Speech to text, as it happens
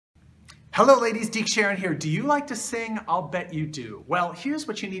Hello ladies, Deke, Sharon here. Do you like to sing? I'll bet you do. Well, here's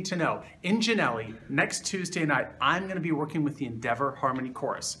what you need to know. In Jannali, next Tuesday night, I'm going to be working with the Endeavour Harmony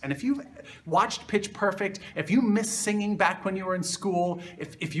Chorus. And if you've watched Pitch Perfect, if you miss singing back when you were in school,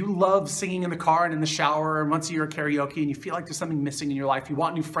 if you love singing in the car and in the shower and once a year karaoke and you feel like there's something missing in your life, you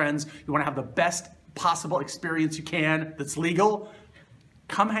want new friends, you want to have the best possible experience you can that's legal,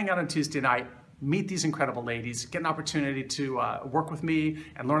 come hang out on Tuesday night. Meet these incredible ladies, get an opportunity to work with me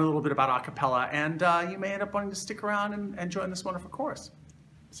and learn a little bit about a cappella, and you may end up wanting to stick around and join this wonderful chorus.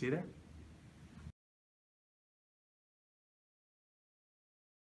 See you there.